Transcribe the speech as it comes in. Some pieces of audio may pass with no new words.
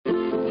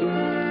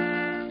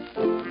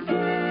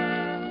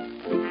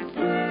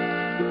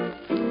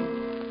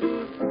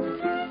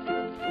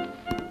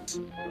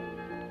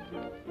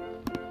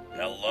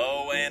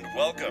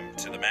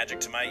Magic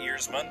to My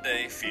Ears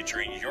Monday,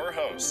 featuring your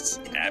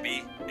hosts,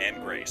 Abby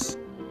and Grace.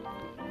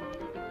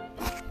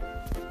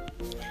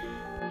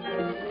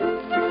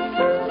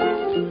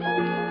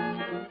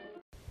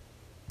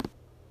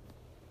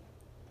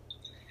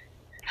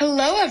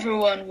 Hello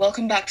everyone,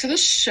 welcome back to the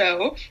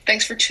show.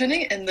 Thanks for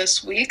tuning in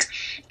this week.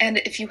 And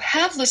if you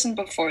have listened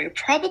before, you're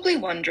probably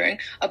wondering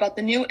about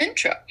the new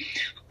intro.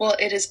 Well,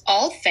 it is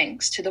all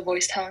thanks to the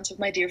voice talents of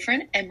my dear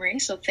friend Emery,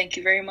 so thank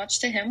you very much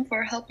to him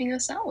for helping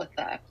us out with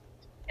that.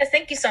 Yes,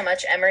 thank you so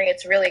much, Emery.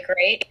 It's really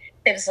great.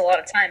 Saves us a lot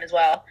of time as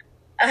well.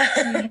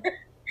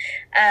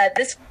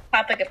 This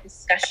topic of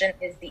discussion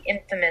is the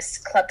infamous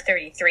Club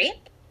 33.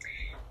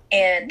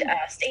 And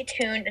stay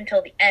tuned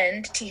until the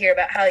end to hear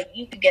about how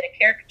you could get a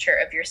caricature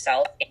of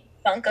yourself in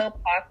Funko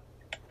Pop,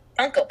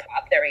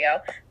 there we go,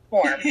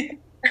 form.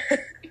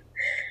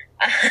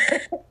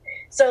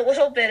 So a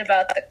little bit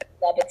about the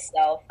club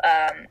itself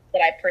that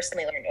I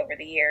personally learned over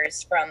the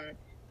years from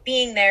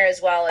being there,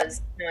 as well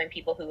as knowing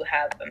people who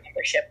have a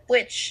membership,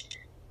 which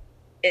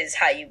is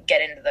how you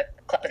get into the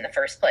club in the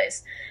first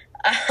place.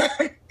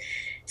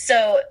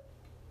 So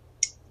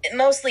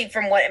mostly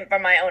from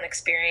my own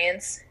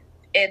experience,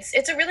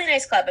 it's a really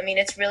nice club. I mean,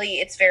 it's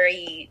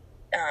very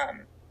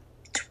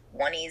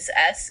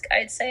 20s-esque,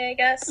 I'd say, I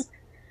guess.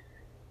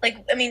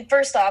 Like, I mean,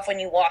 first off, when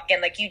you walk in,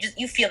 like,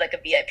 you feel like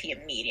a VIP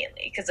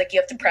immediately, because, like, you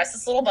have to press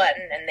this little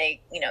button, and they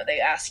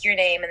ask your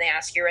name, and they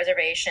ask your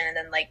reservation, and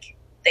then, like,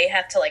 they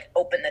have to, like,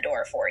 open the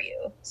door for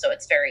you. So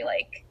it's very,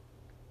 like,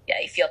 yeah,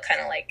 you feel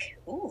kind of like,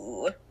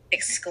 ooh,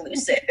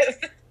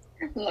 exclusive.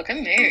 Look at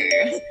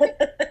me.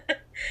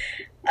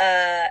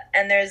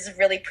 And there's a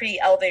really pretty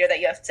elevator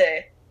that you have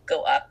to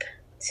go up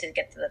to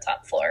get to the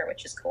top floor,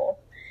 which is cool.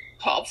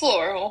 Top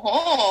floor.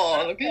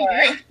 Oh, look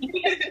at you.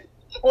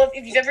 Well,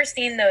 if you've ever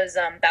seen those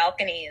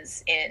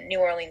balconies in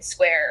New Orleans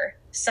Square,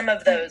 some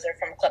of those are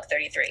from Club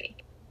 33.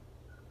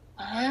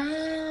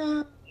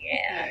 Yeah.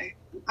 Okay.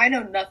 I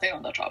know nothing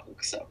on the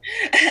topic, so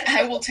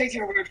I will take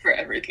your word for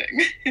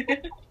everything.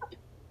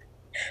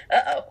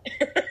 Uh-oh.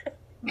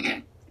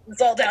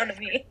 It's all down to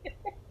me.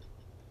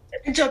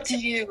 It's up to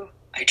you.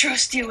 I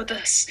trust you with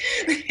this.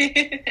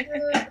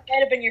 Might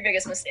have been your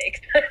biggest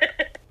mistake.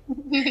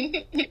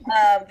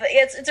 But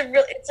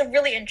it's a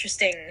really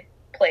interesting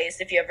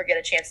place. If you ever get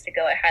a chance to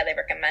go, I highly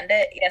recommend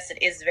it. Yes,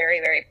 it is very,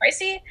 very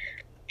pricey,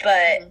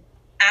 but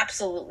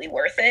absolutely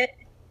worth it.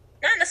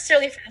 Not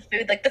necessarily for the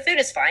food. Like, the food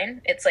is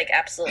fine. It's, like,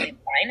 absolutely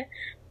fine.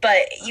 But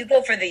you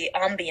go for the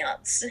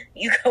ambiance.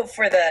 You go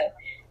for the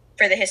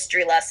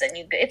history lesson.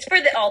 It's for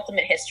the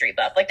ultimate history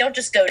buff. Like, don't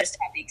just go just to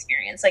have the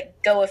experience.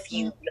 Like, go if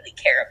you really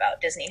care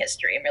about Disney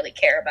history and really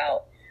care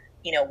about,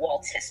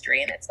 Walt's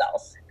history in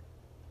itself.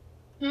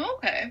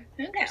 Okay,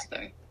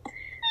 interesting.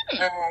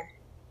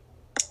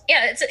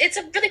 Yeah, it's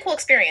a really cool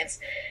experience.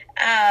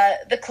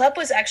 The club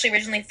was actually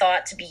originally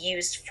thought to be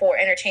used for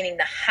entertaining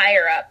the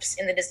higher-ups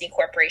in the Disney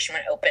Corporation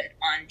when it opened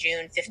on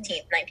June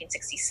 15th,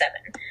 1967.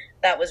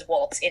 That was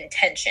Walt's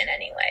intention,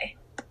 anyway.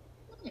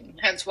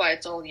 Hence why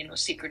it's all,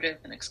 secretive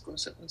and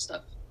exclusive and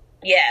stuff.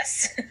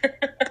 Yes.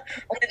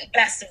 Only the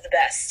best of the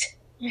best.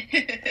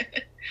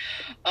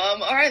 All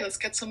right, let's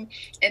get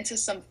into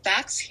some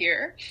facts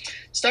here.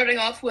 Starting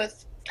off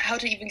with how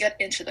to even get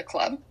into the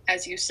club.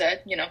 As you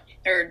said,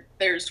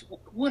 there's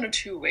one or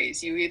two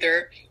ways. You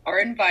either are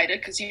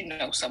invited because you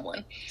know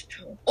someone,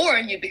 or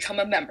you become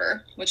a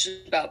member, which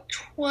is about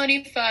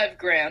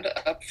 $25,000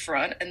 up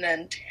front, and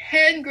then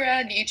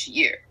 $10,000 each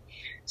year.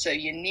 So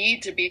you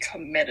need to be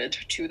committed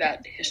to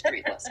that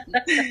history lesson.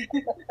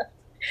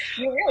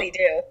 You really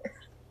do.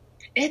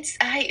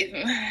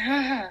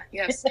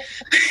 Yes.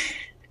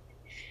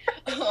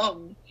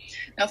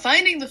 Now,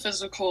 finding the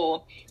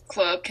physical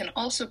club can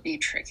also be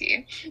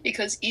tricky,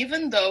 because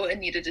even though it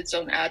needed its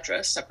own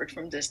address separate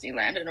from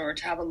Disneyland in order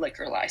to have a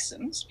liquor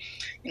license,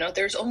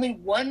 there's only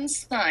one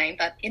sign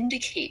that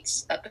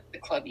indicates that the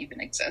club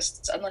even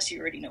exists, unless you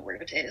already know where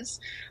it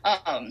is.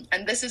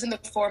 And this is in the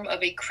form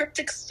of a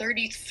cryptic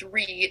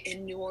 33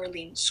 in New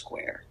Orleans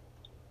Square,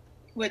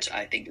 which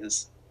I think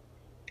is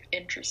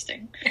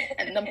interesting.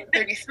 And number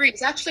 33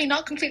 is actually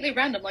not completely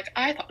random like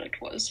I thought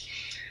it was.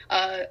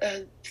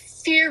 A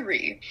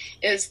theory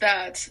is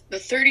that the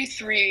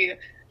 33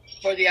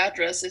 for the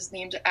address is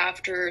named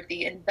after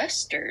the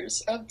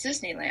investors of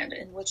Disneyland,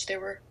 in which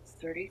there were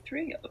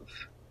 33 of.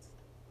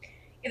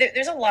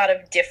 There's a lot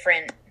of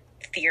different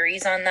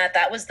theories on that.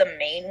 That was the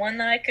main one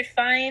that I could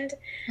find.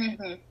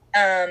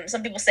 Mm-hmm.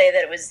 Some people say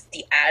that it was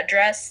the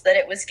address that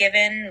it was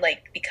given,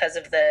 like, because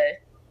of the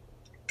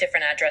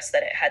different address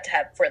that it had to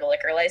have for the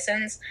liquor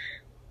license.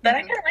 But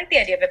I kind of like the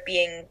idea of it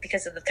being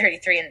because of the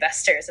 33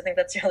 investors. I think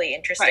that's really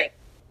interesting. Right.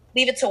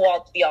 Leave it to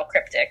Walt to be all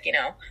cryptic,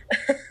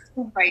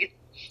 Right.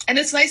 And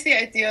it's nice, the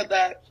idea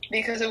that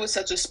because it was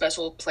such a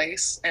special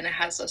place and it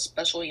has a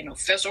special,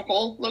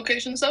 physical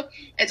location stuff,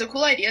 it's a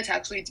cool idea to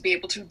actually to be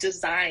able to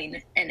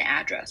design an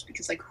address,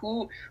 because, like,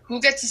 who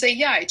gets to say,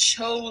 yeah, I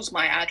chose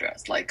my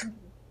address? Like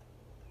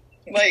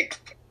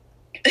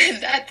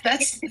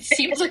that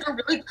seems like a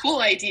really cool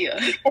idea.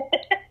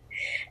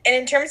 And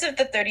in terms of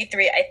the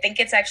 33, I think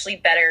it's actually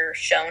better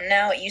shown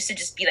now. It used to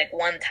just be like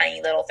one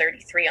tiny little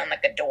 33 on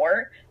like a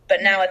door,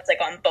 but now it's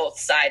like on both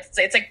sides.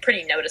 It's like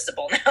pretty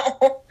noticeable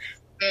now.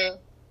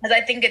 Because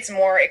I think it's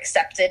more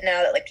accepted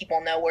now that like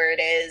people know where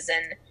it is.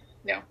 And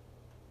Yeah.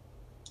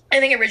 I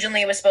think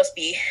originally it was supposed to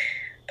be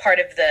part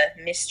of the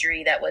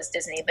mystery that was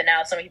Disney, but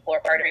now some people are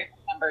part of the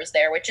members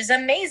there, which is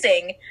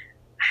amazing.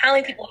 How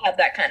many people have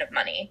that kind of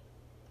money?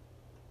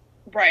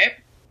 Right.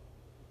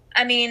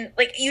 I mean,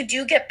 like, you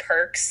do get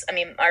perks. I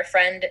mean, our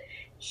friend,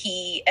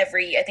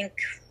 I think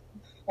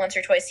once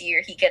or twice a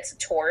year, he gets a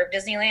tour of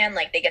Disneyland.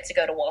 Like, they get to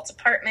go to Walt's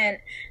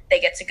apartment. They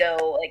get to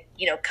go, like,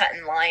 you know, cut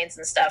in lines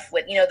and stuff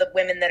with, you know, the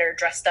women that are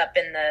dressed up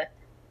in the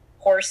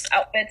horse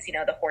outfits, you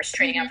know, the horse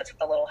training outfits with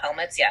the little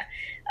helmets. Yeah.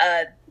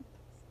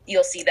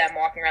 You'll see them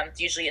walking around.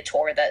 It's usually a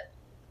tour that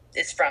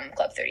is from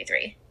Club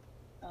 33.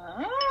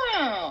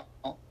 Oh.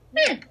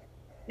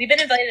 We've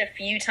been invited a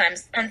few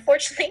times.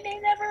 Unfortunately, they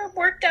never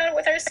worked out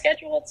with our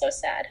schedule. It's so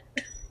sad.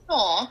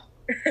 Aw.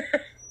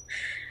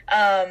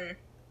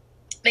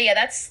 But yeah,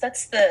 that's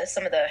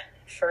some of the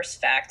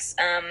first facts.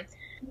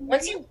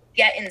 Once you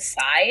get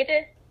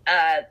inside,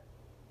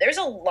 there's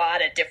a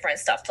lot of different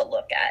stuff to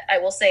look at. I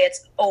will say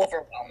it's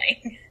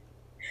overwhelming.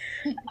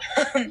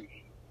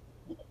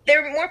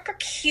 There are more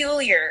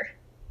peculiar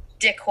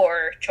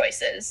decor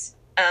choices.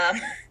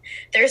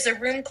 There's a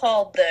room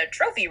called the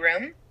Trophy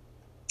Room,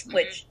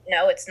 which,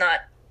 no, it's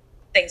not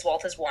things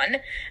Walt has won.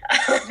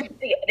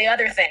 The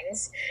other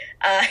things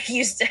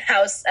used to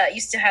house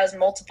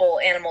multiple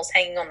animals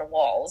hanging on the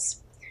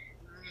walls.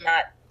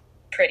 Not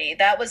pretty.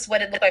 That was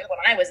what it looked like when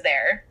I was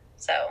there.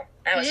 So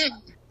that was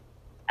fun.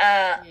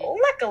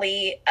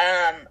 Luckily,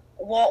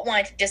 Walt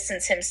wanted to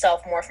distance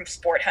himself more from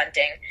sport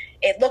hunting.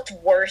 It looked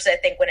worse, I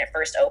think, when it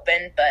first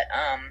opened, but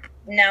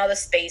now the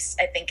space,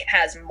 I think,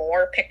 has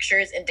more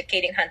pictures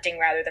indicating hunting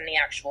rather than the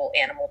actual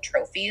animal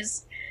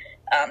trophies.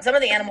 Some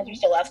of the animals are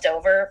still left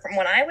over. From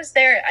when I was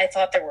there, I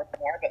thought there were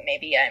more, but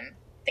maybe I'm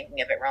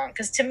thinking of it wrong.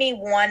 Because to me,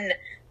 one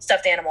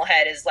stuffed animal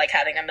head is like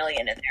having a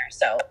million in there.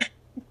 So,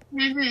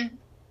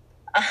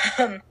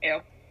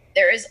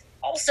 there is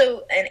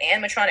also an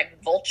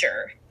animatronic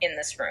vulture in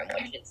this room,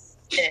 which is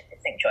an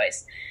interesting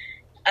choice.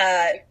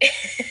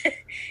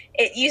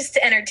 It used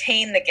to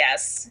entertain the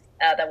guests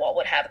that Walt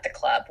would have at the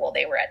club while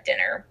they were at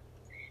dinner.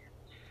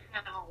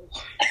 Ow.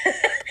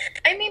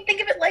 I mean,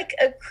 think of it like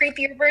a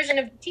creepier version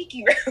of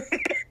Tiki Room.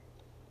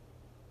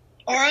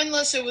 Or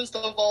unless it was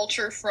the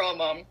vulture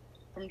from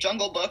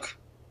Jungle Book.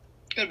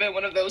 Could have been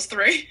one of those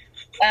three.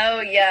 Oh,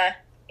 yeah.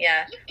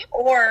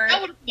 Or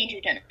That would have been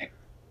entertaining.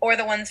 Or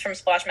the ones from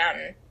Splash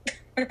Mountain.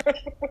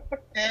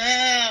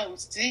 Oh,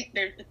 see,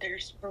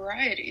 there's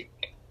variety.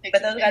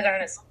 But those guys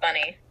aren't as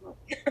funny.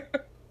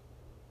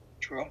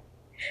 True.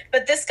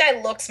 But this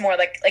guy looks more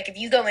like if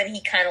you go in,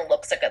 he kind of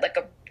looks like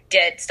a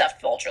dead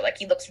stuffed vulture. Like,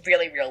 he looks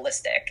really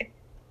realistic.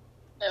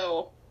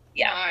 No.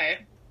 Yeah.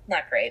 Why?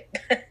 Not great.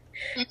 I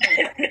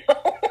don't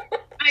know.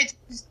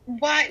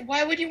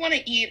 Why would you want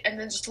to eat and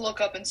then just look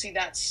up and see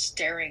that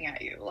staring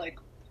at you? Like,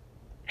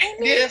 I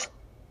mean, yeah.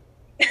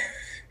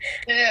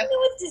 I know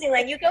it's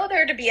Disneyland. You go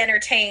there to be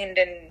entertained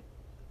and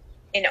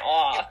in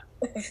awe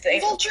of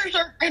things. Vultures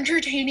aren't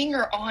entertaining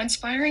or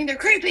awe-inspiring. They're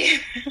creepy.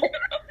 They're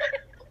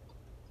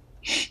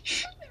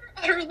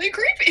utterly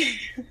creepy.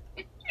 I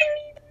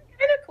mean,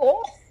 kind of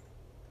cool.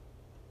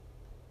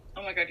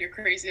 Oh my god, you're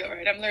crazy! All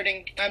right, I'm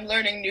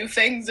learning new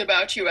things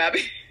about you,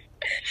 Abby.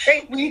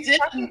 Great. We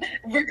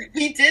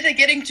did a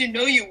getting to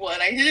know you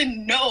one. I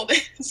didn't know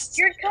this.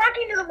 You're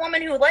talking to the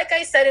woman who, like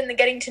I said in the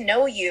getting to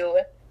know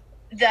you,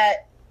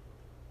 that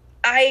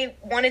I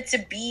wanted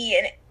to be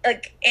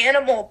an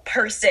animal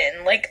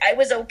person. Like, I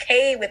was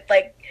okay with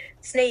like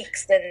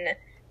snakes and,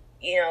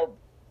 you know,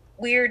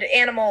 weird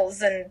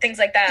animals and things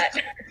like that.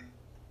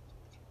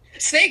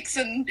 Snakes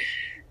and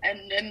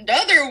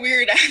other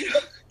weird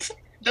animals.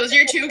 Those are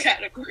your two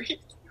categories.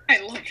 I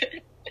love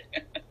it.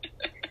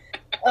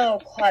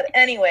 Oh, God.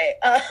 Anyway,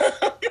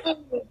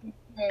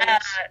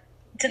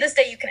 to this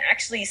day, you can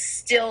actually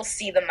still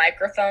see the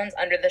microphones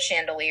under the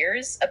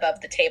chandeliers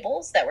above the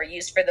tables that were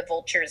used for the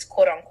Vulture's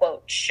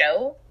quote-unquote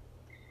show.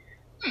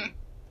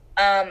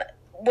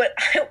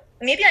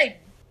 Maybe I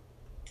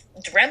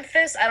dreamt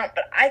this,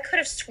 but I could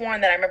have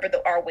sworn that I remember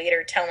our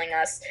waiter telling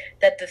us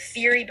that the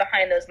theory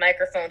behind those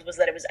microphones was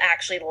that it was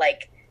actually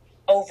like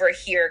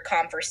overhear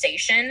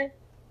conversation.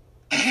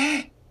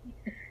 I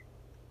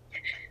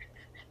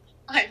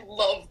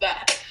love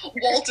that.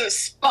 Walt is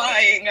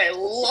spying. I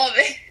love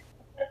it.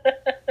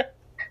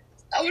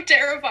 So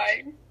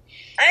terrifying.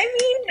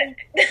 I mean,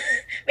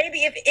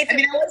 maybe if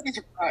it was,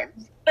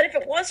 but if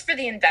it was for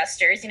the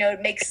investors, you know,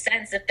 it makes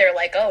sense if they're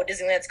like, oh,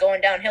 Disneyland's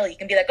going downhill. You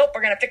can be like, oh,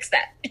 we're gonna fix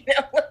that. You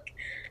know, like,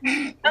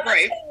 I'm not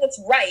saying it's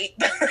right,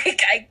 but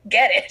like, I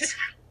get it.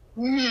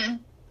 Mm-hmm.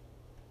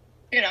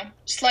 You know,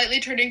 slightly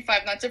turning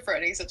Five Nights at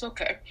Freddy's. It's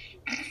okay.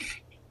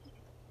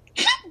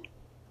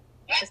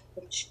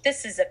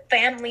 This is a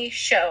family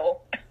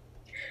show.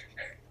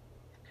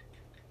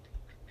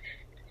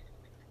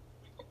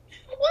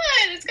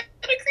 What? It's kind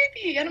of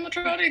creepy.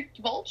 Animatronic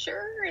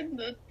vulture and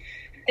the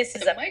This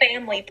is a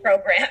family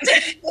program.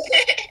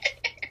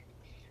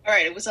 All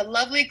right, it was a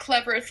lovely,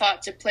 clever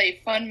thought to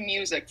play fun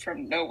music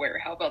from nowhere.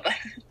 How about that?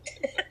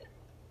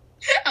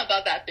 How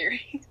about that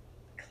theory?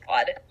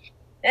 God.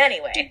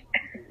 Anyway.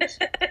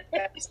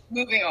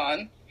 Moving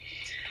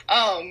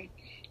on.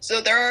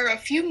 So there are a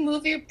few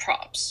movie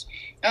props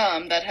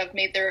that have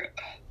made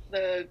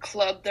the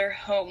club their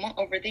home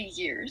over the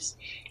years,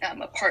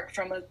 apart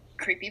from a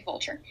creepy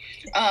vulture.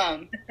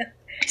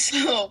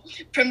 So,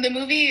 from the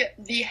movie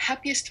The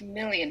Happiest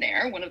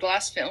Millionaire, one of the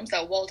last films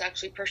that Walt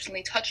actually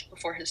personally touched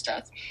before his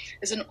death,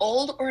 is an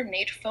old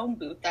ornate phone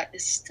booth that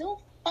is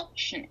still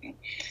functioning.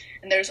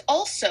 And there's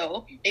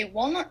also a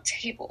walnut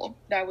table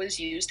that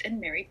was used in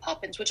Mary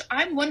Poppins, which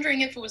I'm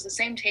wondering if it was the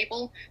same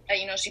table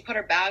that, she put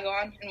her bag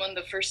on in one of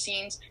the first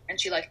scenes, and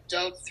she,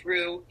 dug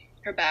through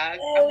her bag.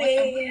 Oh,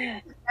 yeah.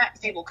 That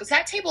table, because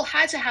that table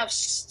had to have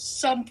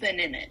something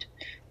in it.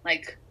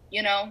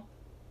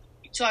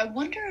 So I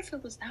wonder if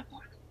it was that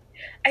one.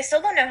 I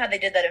still don't know how they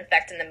did that, in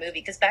fact, in the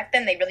movie, because back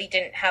then they really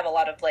didn't have a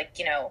lot of,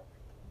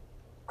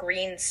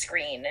 green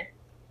screen.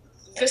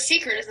 The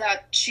secret is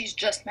that she's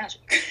just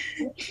magic.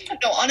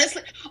 No,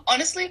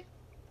 honestly,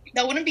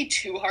 that wouldn't be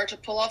too hard to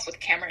pull off with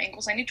camera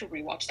angles. I need to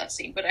rewatch that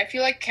scene, but I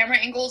feel like camera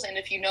angles, and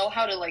if you know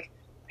how to,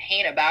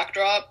 paint a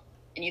backdrop,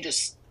 and you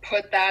just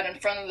put that in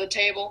front of the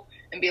table,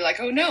 and be like,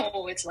 oh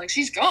no, it's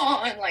she's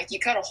gone. You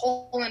cut a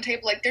hole in the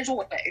table. There's a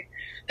way.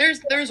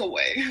 There's a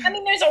way. I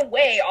mean, there's a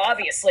way,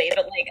 obviously,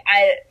 but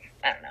I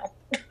don't know.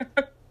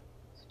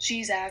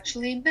 She's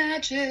actually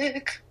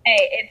magic.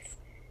 Hey, it's,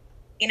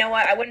 you know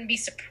what? I wouldn't be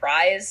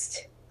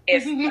surprised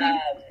if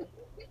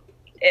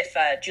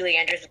Julie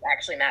Andrews was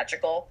actually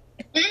magical.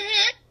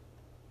 Mm-hmm.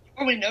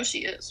 Oh, we know she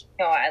is.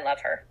 Oh, I love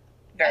her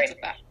very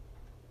much.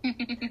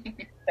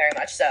 Very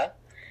much so.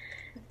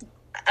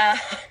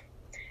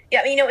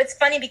 Yeah, it's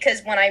funny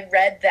because when I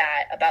read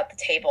that about the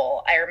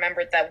table, I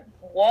remembered that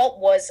Walt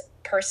was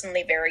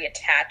personally very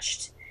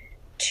attached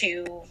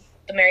to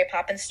the Mary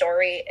Poppins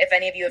story. If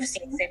any of you have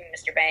seen Saving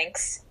Mr.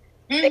 Banks,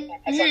 they touch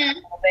on that a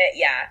little bit.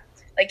 Yeah.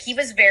 He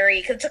was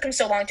because it took him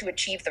so long to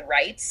achieve the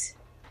rights.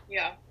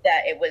 Yeah.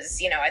 That it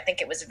was, I think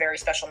it was a very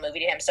special movie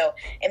to him. So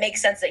it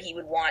makes sense that he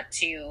would want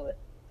to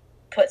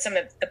put some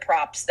of the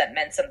props that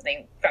meant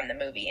something from the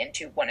movie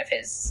into one of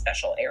his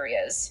special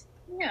areas.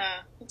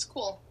 Yeah, that's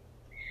cool.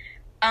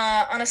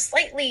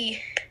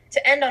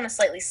 To end on a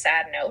slightly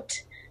sad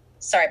note,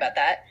 sorry about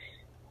that.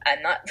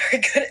 I'm not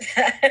very good at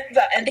that,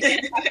 about ending on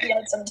a happy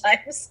note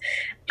sometimes.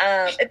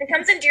 It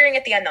becomes endearing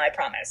at the end, though, I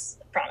promise.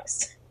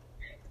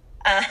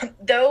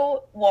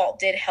 Though Walt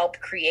did help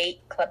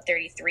create Club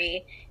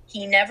 33,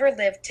 he never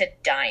lived to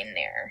dine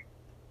there,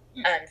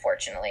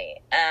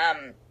 unfortunately.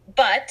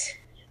 But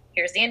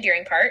here's the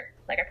endearing part,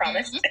 like I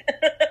promised.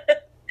 Mm-hmm.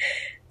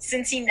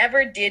 Since he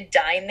never did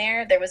dine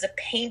there was a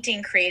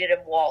painting created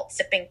of Walt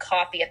sipping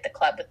coffee at the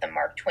club with the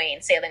Mark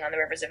Twain sailing on the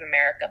rivers of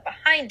America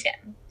behind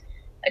him.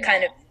 A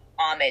kind of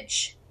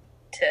homage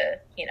to,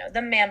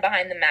 the man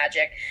behind the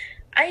magic.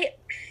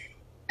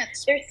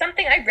 There's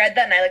something, I read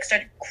that and I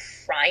started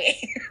crying.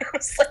 I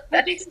was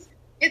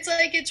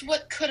it's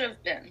what could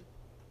have been.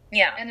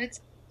 Yeah. And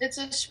it's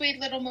a sweet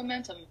little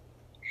momentum,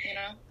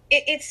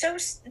 It's so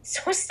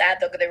sad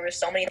though, because there were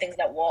so many things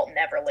that Walt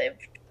never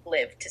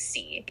lived to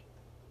see.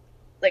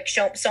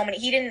 So many.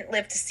 He didn't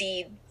live to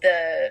see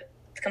the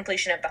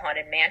completion of the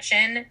Haunted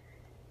Mansion.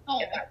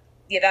 Oh,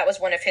 that was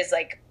one of his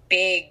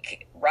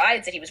big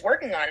rides that he was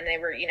working on, and they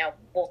were,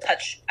 we'll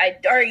touch. I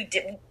already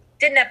did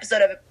an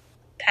episode of it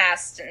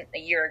past a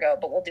year ago,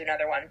 but we'll do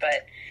another one.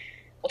 But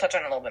we'll touch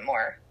on it a little bit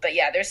more. But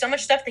yeah, there's so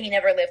much stuff that he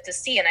never lived to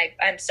see, and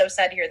I'm so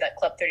sad to hear that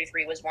Club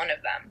 33 was one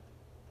of them,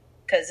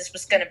 because this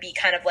was going to be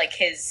kind of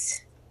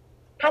his.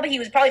 He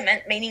was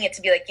meaning it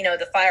to be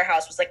the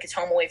firehouse was his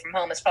home away from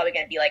home. It's probably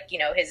going to be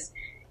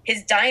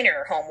his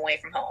diner home away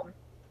from home.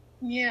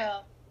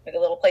 Yeah. A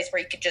little place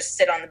where you could just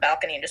sit on the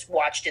balcony and just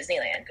watch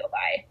Disneyland go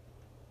by.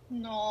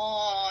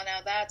 No, now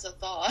that's a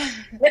thought.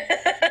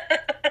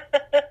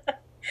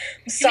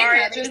 Sorry.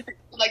 Can you imagine,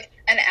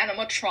 an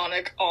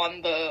animatronic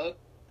on the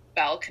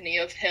balcony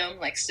of him,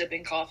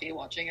 sipping coffee,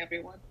 watching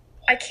everyone?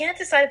 I can't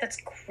decide if that's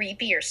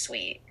creepy or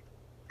sweet.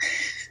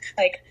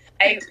 I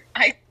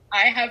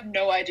have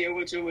no idea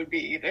which it would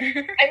be either.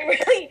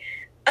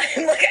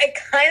 I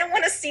kind of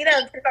want to see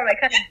that, but I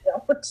kind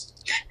of don't.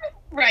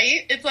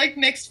 Right? It's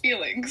mixed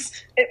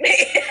feelings.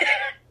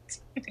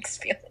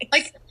 Mixed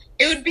feelings.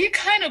 It would be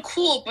kind of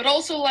cool, but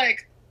also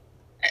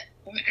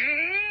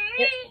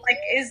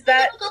is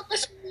that...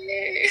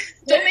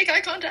 Don't make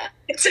eye contact.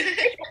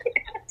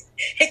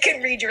 It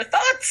can read your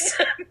thoughts.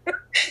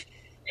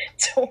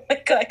 Don't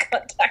make eye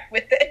contact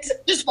with it.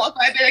 Just walk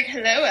by and be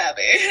hello,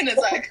 Abby. And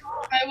it's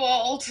hi,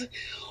 Walt.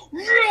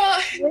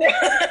 Run!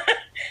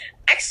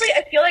 Actually,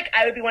 I feel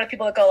I would be one of the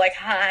people that go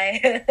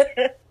hi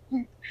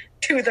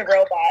to the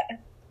robot.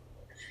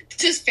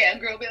 Just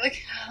fangirl, be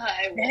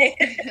hi,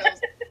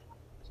 Walt.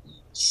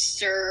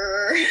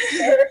 Sir.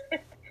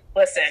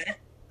 Listen.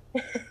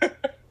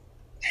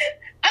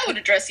 I would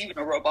address even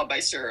a robot by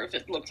sir if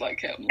it looked like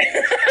him.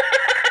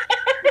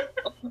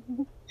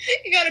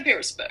 You gotta pay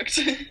respect.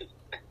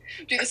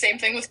 Do the same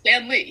thing with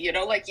Stan Lee, you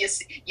know, like you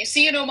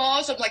see an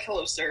homage, I'm like,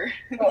 hello, sir.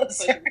 Hello,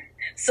 sir.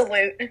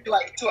 Salute. Do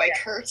I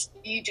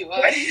curtsy? Do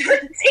I?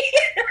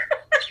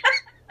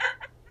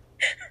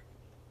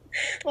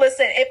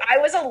 Listen, if I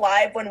was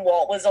alive when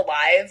Walt was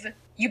alive,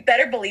 you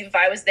better believe if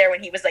I was there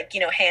when he was like, you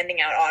know,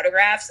 handing out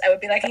autographs, I would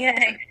be like,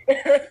 hey.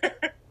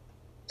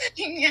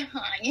 Yeah,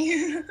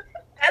 hi.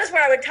 That is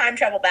where I would time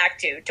travel back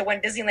to when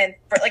Disneyland,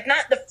 like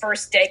not the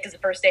first day, because the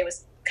first day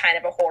was kind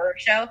of a horror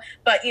show,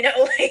 but you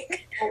know,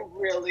 like. Oh,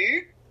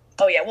 really?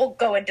 Oh yeah, we'll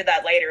go into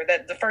that later.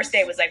 The first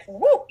day was like,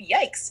 whoo,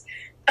 yikes.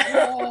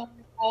 Oh,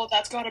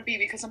 that's gotta be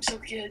because I'm so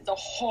good at the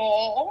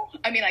hall.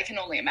 I mean, I can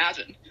only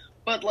imagine,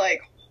 but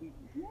like.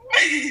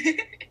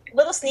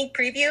 Little sneak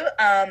preview.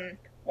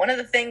 One of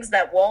the things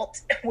that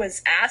Walt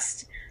was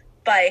asked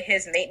by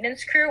his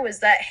maintenance crew was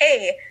that,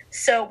 hey,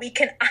 so we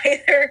can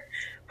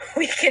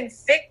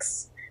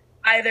fix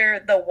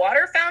either the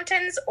water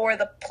fountains or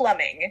the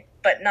plumbing,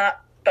 but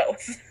not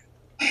both.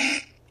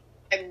 I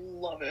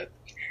love it.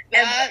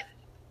 That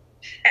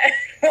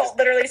Walt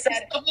literally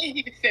said,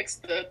 he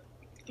fixed the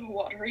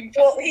watering.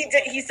 Well, he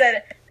did. He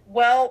said,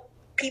 well,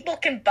 people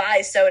can buy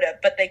soda,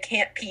 but they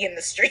can't pee in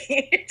the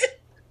street.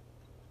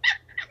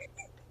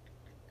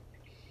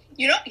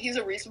 You know, he's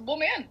a reasonable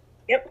man.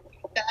 Yep.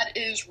 That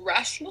is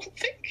rational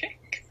thinking.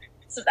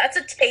 So that's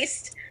a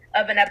taste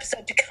of an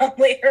episode to come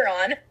later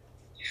on.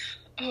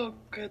 Oh,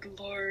 good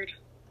Lord.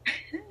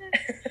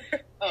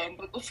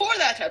 But before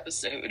that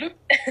episode,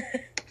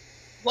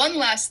 one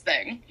last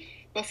thing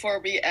before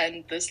we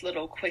end this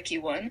little quickie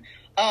one.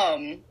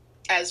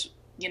 As,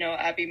 you know,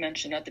 Abby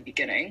mentioned at the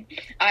beginning,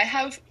 I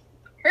have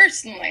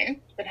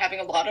personally been having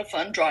a lot of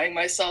fun drawing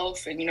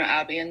myself and, you know,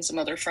 Abby and some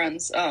other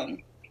friends,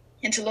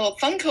 into little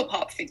Funko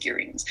Pop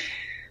figurines.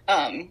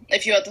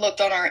 If you had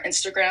looked on our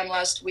Instagram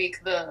last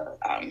week, the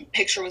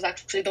picture was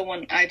actually the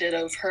one I did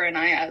of her and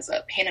I as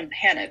a Pain and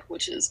Panic,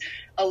 which is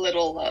a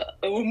little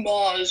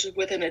homage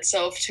within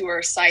itself to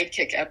our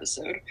Sidekick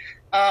episode.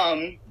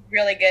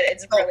 Really good.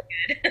 It's really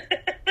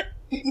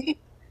good.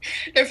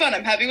 They're fun.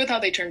 I'm happy with how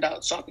they turned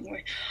out,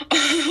 shockingly.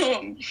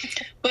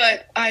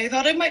 But I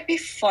thought it might be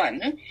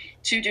fun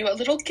to do a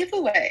little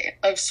giveaway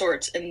of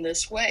sorts in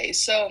this way.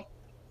 So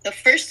the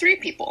first 3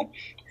 people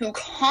who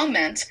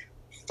comment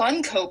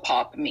Funko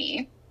Pop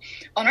me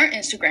on our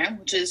Instagram,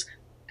 which is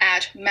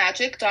at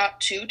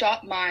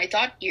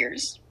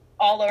magic.2.my.ears.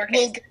 All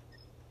lowercase.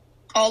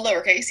 All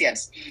lowercase,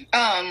 yes.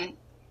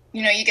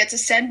 You know, you get to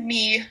send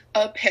me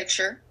a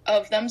picture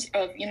of them,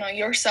 of, you know,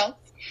 yourself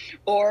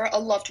or a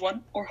loved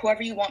one or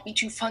whoever you want me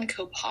to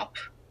Funko Pop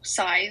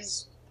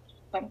size.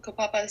 Funko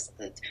Pop,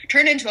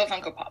 turn into a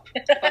Funko Pop.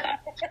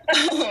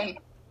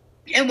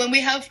 And when we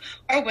have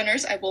our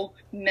winners, I will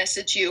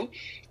message you,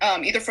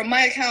 either from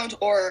my account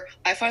or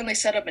I finally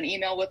set up an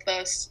email with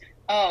us.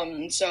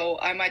 So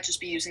I might just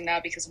be using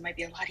that because it might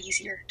be a lot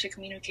easier to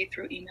communicate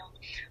through email.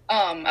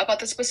 About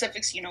the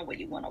specifics, you know, what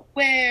you want to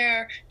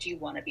wear, do you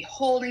want to be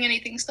holding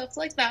anything, stuff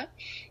like that.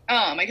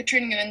 I could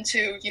turn you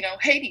into, you know,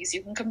 Hades,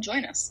 you can come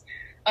join us.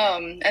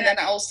 And then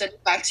I'll send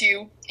it back to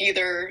you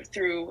either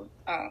through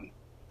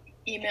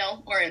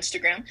email or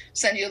Instagram,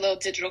 send you a little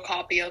digital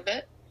copy of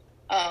it.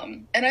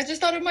 And I just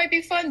thought it might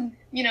be fun.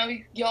 You know,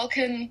 y'all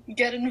can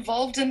get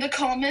involved in the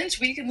comments.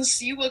 We can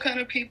see what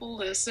kind of people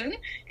listen.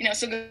 You know,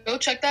 so go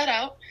check that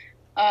out.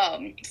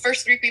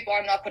 First 3 people,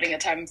 I'm not putting a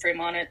time frame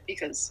on it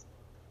because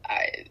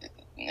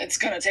it's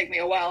going to take me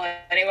a while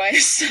anyway.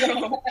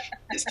 So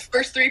these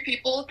first 3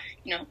 people,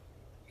 you know,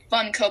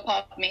 Funko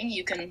Pop me.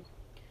 You can,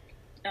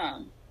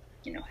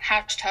 you know,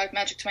 hashtag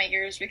Magic to My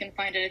Ears. We can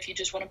find it if you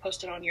just want to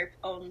post it on your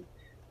own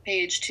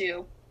page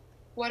too.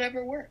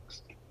 Whatever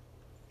works.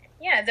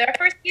 Yeah, it's our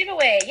first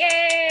giveaway.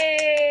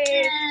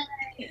 Yay!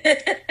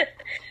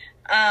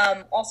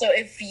 Also,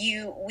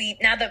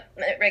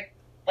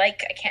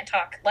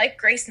 like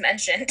Grace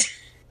mentioned,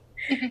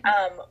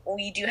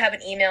 we do have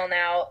an email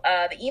now.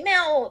 The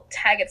email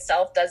tag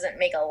itself doesn't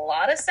make a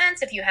lot of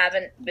sense if you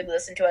haven't been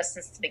listening to us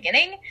since the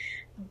beginning,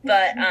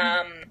 but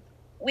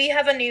we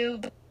have a new,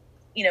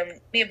 you know,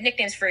 we have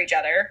nicknames for each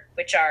other,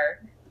 which are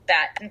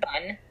Bat and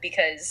Bun,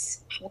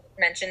 because we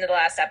mentioned in the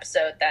last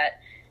episode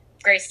that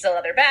Grace is a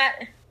leather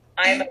bat.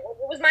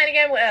 What was mine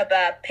again?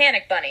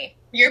 Panic Bunny.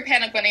 You're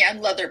Panic Bunny.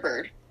 I'm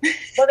Leatherbird.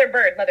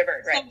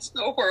 Leatherbird, right. Sounds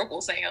so horrible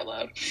saying out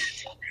loud.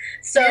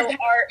 So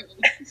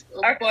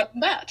our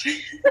bat.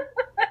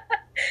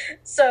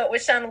 So,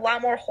 which sound a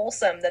lot more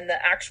wholesome than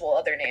the actual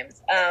other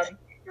names.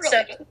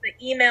 So the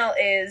email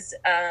is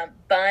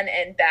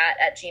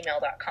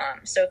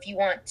bunandbat@gmail.com. So if you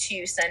want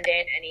to send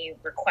in any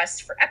requests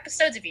for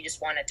episodes, if you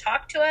just want to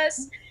talk to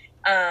us,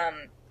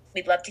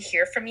 we'd love to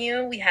hear from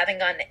you. We haven't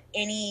gotten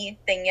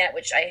anything yet,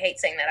 which I hate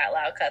saying that out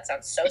loud because that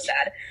sounds so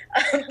sad.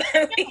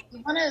 We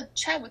want to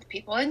chat with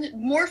people, and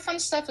more fun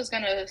stuff is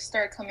going to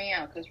start coming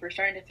out because we're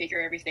starting to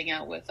figure everything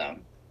out with,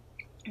 I'm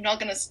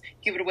not going to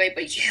give it away,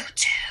 but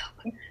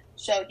YouTube.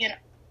 So, you know.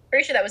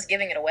 Pretty sure that was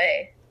giving it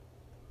away.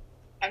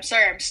 I'm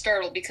sorry, I'm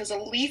startled because a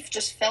leaf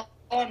just fell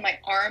on my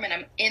arm and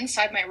I'm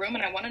inside my room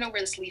and I want to know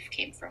where this leaf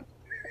came from.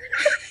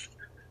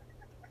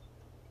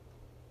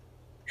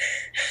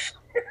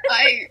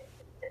 I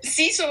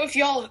see. So if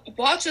y'all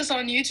watch us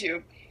on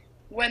YouTube,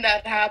 when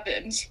that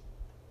happens,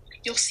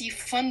 you'll see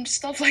fun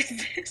stuff like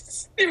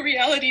this. The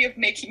reality of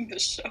making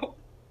this show.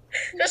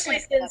 Especially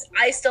since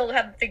I still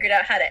haven't figured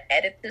out how to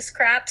edit this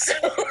crap, so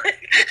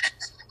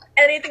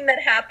anything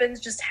that happens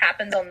just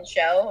happens on the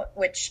show,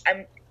 which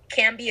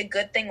can be a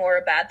good thing or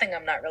a bad thing.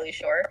 I'm not really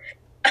sure.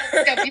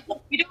 Yeah,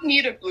 we don't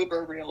need a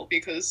blooper reel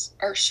because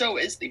our show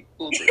is the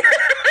blooper reel.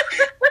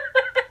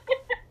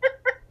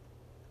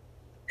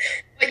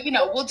 But,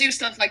 we'll do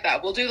stuff like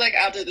that. We'll do, like,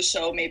 after the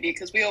show, maybe,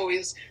 because we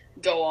always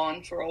go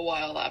on for a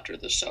while after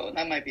the show, and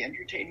that might be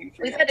entertaining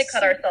for We've had to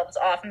cut ourselves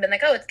off and been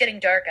like, oh, it's getting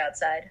dark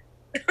outside.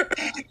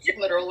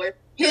 Literally.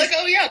 You're like,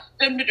 oh, yeah,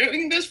 I've been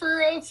doing this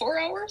for 4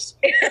 hours?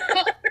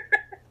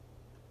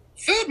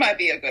 Food might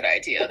be a good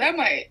idea. That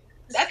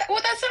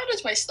sound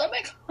is my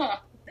stomach? Huh.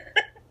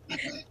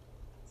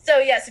 So,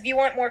 yes, if you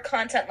want more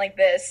content like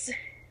this,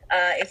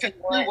 if you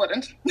want... You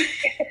wouldn't.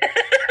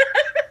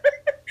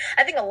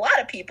 I think a lot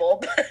of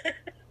people,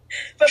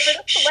 but for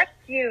the select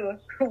few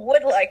who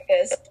would like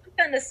this,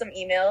 send us some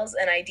emails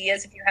and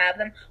ideas if you have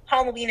them.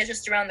 Halloween is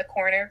just around the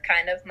corner,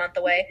 kind of, month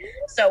away,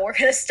 so we're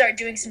going to start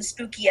doing some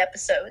spooky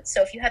episodes.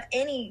 So if you have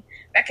any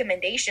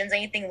recommendations,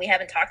 anything we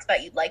haven't talked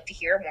about you'd like to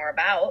hear more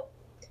about,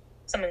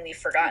 something we've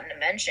forgotten to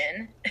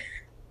mention.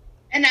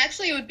 And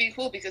actually it would be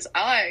cool because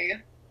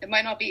it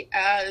might not be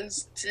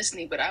as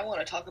Disney, but I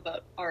want to talk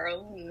about our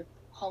own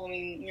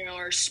Halloween,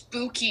 our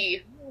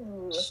spooky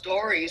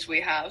stories we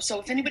have. So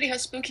if anybody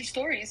has spooky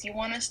stories you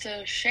want us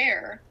to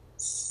share,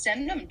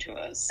 send them to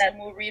us and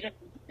we'll read them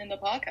in the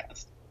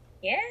podcast.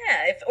 Yeah,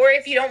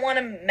 if you don't want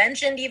them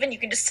mentioned even, you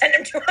can just send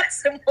them to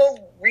us and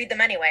we'll read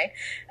them anyway.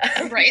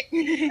 Right.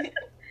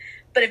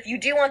 But if you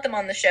do want them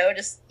on the show,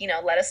 just,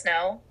 let us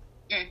know.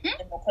 Mm-hmm.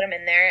 And we'll put them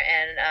in there,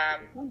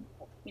 and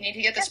we need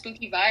to get the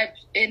spooky vibe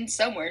in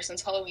somewhere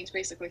since Halloween's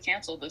basically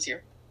canceled this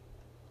year.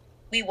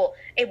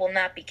 It will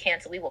not be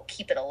canceled. We will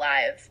keep it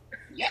alive.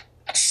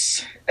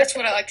 Yes. That's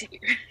what I like to hear.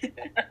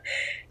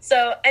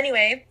 So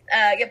anyway,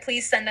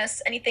 please send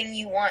us anything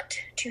you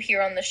want to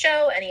hear on the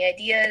show, any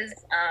ideas,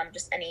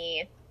 just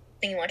anything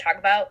you want to talk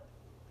about.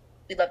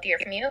 We'd love to hear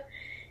from you.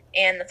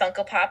 And the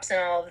Funko Pops and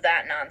all of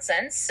that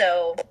nonsense.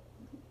 So,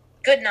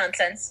 good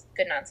nonsense.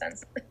 Good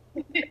nonsense.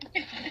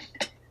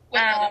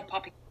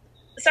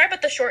 Sorry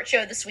about the short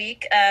show this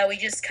week. We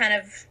just kind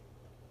of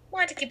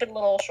wanted to keep it a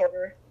little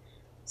shorter.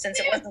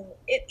 Since it wasn't,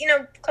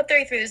 Club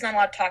 33, there's not a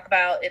lot to talk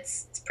about.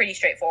 It's pretty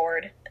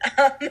straightforward.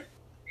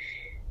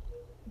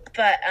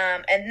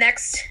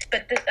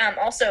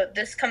 Also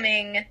this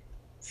coming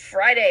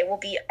Friday will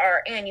be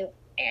our annual.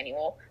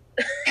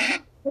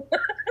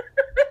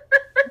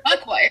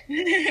 Not quite.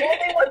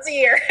 Only once a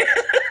year.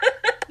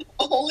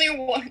 Only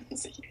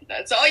once a year.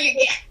 That's all you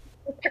get.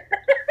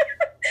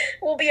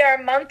 Will be our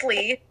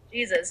monthly,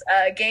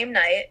 game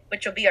night,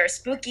 which will be our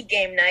spooky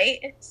game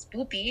night.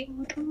 Spoopy.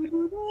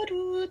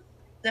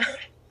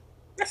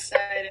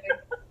 Excited.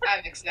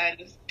 I'm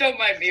excited. Don't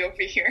mind me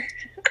over here.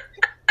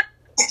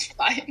 It's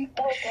fine.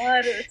 Oh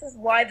god, this is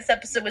why this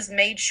episode was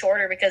made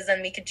shorter, because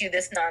then we could do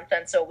this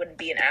nonsense so it wouldn't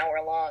be an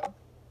hour long.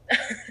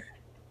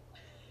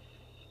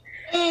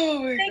 Oh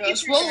my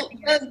gosh. Well,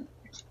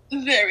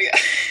 there we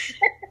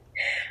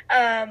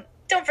go.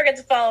 Don't forget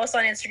to follow us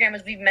on Instagram,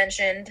 as we've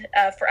mentioned,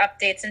 for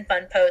updates and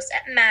fun posts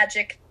at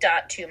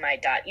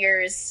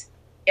magic.tommy.ears.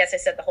 Yes, I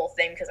said the whole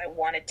thing because I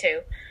wanted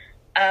to.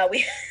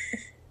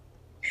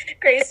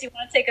 Grace, you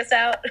want to take us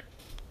out?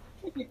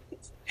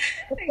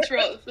 Thanks for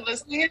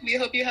listening, and we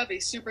hope you have a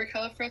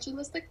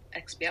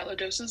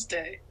supercalifragilisticexpialidocious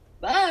day.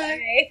 Bye!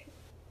 Bye.